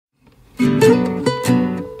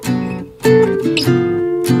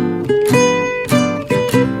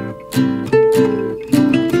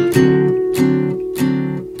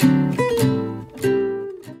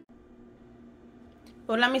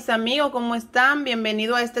amigos, ¿cómo están?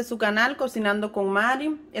 Bienvenido a su canal Cocinando con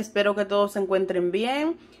Mari. Espero que todos se encuentren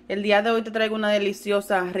bien. El día de hoy te traigo una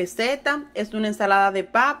deliciosa receta. Es una ensalada de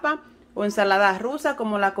papa o ensalada rusa,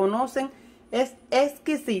 como la conocen. Es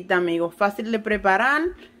exquisita, amigos. Fácil de preparar.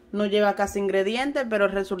 No lleva casi ingredientes, pero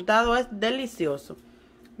el resultado es delicioso.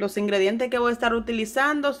 Los ingredientes que voy a estar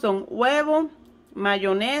utilizando son huevo,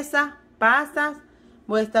 mayonesa, pasas.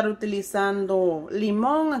 Voy a estar utilizando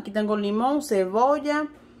limón, aquí tengo limón, cebolla,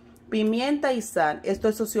 pimienta y sal. Esto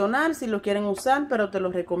es opcional si lo quieren usar, pero te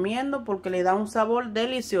lo recomiendo porque le da un sabor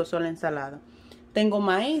delicioso a la ensalada. Tengo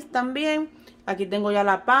maíz también, aquí tengo ya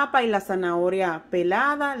la papa y la zanahoria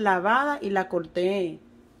pelada, lavada y la corté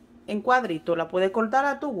en cuadritos. La puedes cortar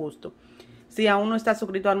a tu gusto. Si aún no estás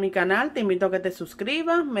suscrito a mi canal, te invito a que te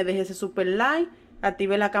suscribas, me dejes ese super like,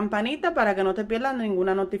 active la campanita para que no te pierdas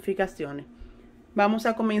ninguna notificación. Vamos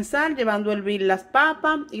a comenzar llevando a hervir las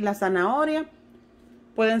papas y la zanahoria.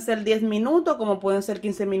 Pueden ser 10 minutos como pueden ser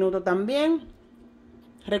 15 minutos también.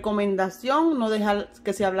 Recomendación, no dejar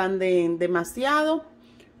que se ablanden demasiado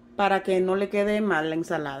para que no le quede mal la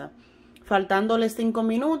ensalada. Faltándole 5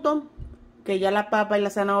 minutos, que ya la papa y la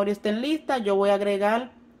zanahoria estén listas, yo voy a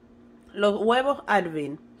agregar los huevos a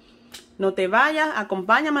hervir. No te vayas,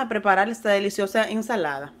 acompáñame a preparar esta deliciosa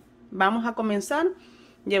ensalada. Vamos a comenzar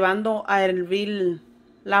llevando a hervir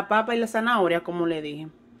la papa y la zanahoria, como le dije.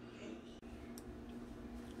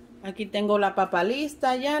 Aquí tengo la papa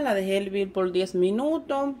lista ya, la dejé hervir por 10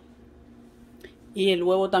 minutos. Y el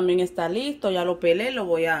huevo también está listo, ya lo pelé, lo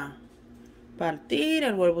voy a partir.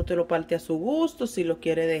 El huevo te lo parte a su gusto, si lo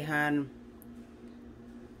quiere dejar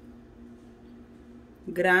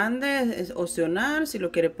grande, es opcional. Si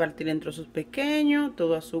lo quiere partir en trozos pequeños,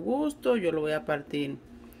 todo a su gusto. Yo lo voy a partir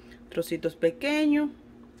trocitos pequeños.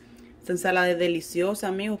 Esta ensalada es deliciosa,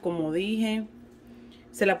 amigos, como dije.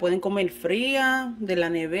 Se la pueden comer fría de la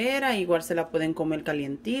nevera, igual se la pueden comer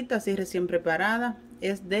calientita, así recién preparada.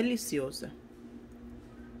 Es deliciosa.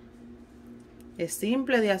 Es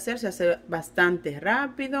simple de hacer, se hace bastante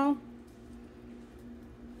rápido.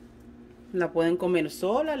 La pueden comer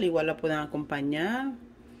sola, al igual la pueden acompañar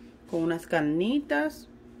con unas carnitas,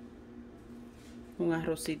 un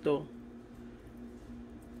arrocito.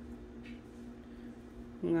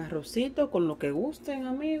 Un arrocito con lo que gusten,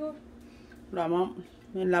 amigos.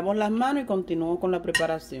 Me lavo las manos y continúo con la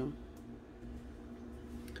preparación.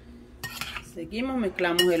 Seguimos,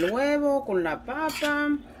 mezclamos el huevo con la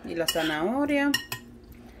papa y la zanahoria.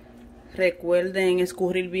 Recuerden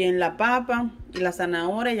escurrir bien la papa y la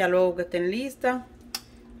zanahoria ya luego que estén listas,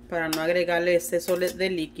 para no agregarle exceso de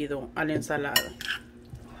líquido a la ensalada.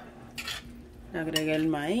 Agregué el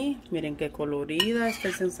maíz. Miren qué colorida está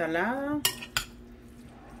esa ensalada.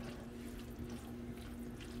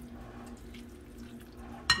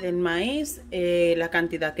 El maíz, la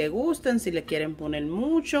cantidad que gusten, si le quieren poner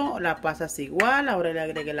mucho. La pasa es igual, ahora le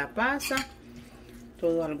agregué la pasa.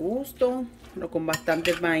 Todo al gusto, pero con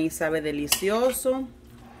bastante maíz sabe delicioso.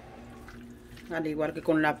 Al igual que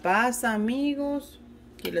con la pasa, amigos.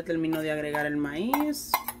 Aquí le termino de agregar el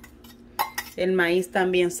maíz. El maíz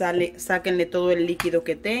también sáquenle todo el líquido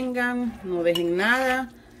que tengan, no dejen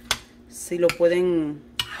nada. Si lo pueden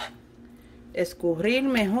escurrir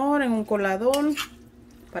mejor en un colador,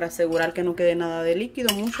 para asegurar que no quede nada de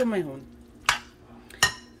líquido, mucho mejor.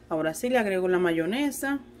 Ahora sí le agrego la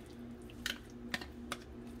mayonesa.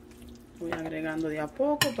 Voy agregando de a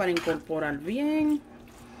poco para incorporar bien.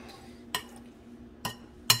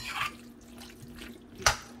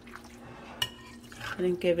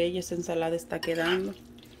 Miren qué bella esa ensalada está quedando.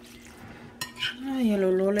 Ay, el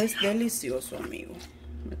olor es delicioso, amigos.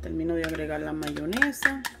 Me termino de agregar la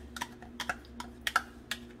mayonesa.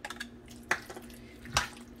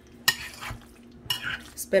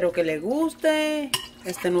 Espero que les guste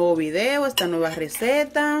este nuevo video, esta nueva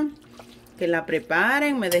receta. Que la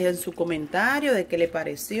preparen, me dejen su comentario de qué les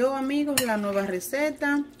pareció, amigos, la nueva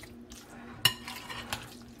receta.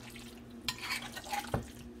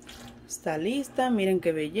 Está lista, miren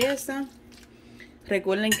qué belleza.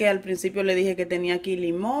 Recuerden que al principio le dije que tenía aquí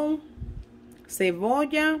limón,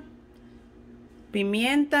 cebolla,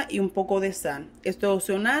 pimienta y un poco de sal. Esto es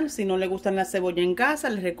opcional, si no le gustan la cebolla en casa,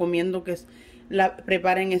 les recomiendo que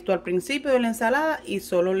preparen esto al principio de la ensalada y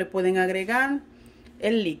solo le pueden agregar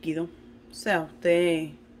el líquido. O sea,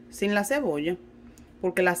 usted sin la cebolla,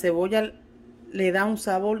 porque la cebolla le da un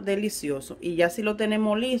sabor delicioso. Y ya si lo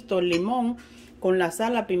tenemos listo, el limón con la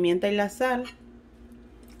sal, la pimienta y la sal,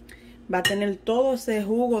 va a tener todo ese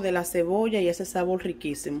jugo de la cebolla y ese sabor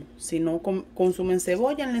riquísimo. Si no consumen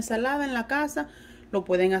cebolla en la ensalada en la casa, lo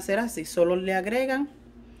pueden hacer así. Solo le agregan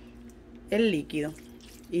el líquido.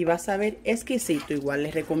 y va a saber exquisito. Igual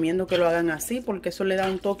les recomiendo que lo hagan así porque eso le da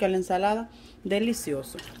un toque a la ensalada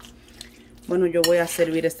delicioso. Bueno, yo voy a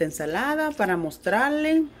servir esta ensalada para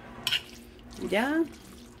mostrarle. Ya.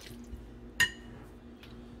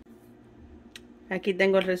 Aquí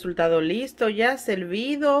tengo el resultado listo, ya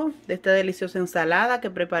servido de esta deliciosa ensalada que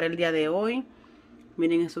preparé el día de hoy.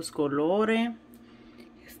 Miren esos colores.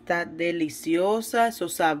 Está deliciosa,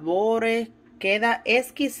 esos sabores. Queda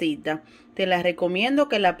exquisita. Te la recomiendo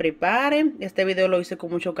que la preparen. Este video lo hice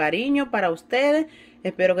con mucho cariño para ustedes.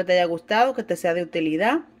 Espero que te haya gustado, que te sea de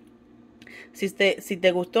utilidad. Si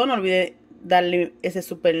te gustó, no olvides darle ese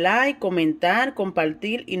super like, comentar,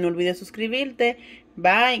 compartir y no olvides suscribirte.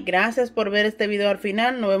 Bye. Gracias por ver este video al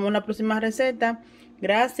final. Nos vemos en la próxima receta.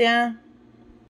 Gracias.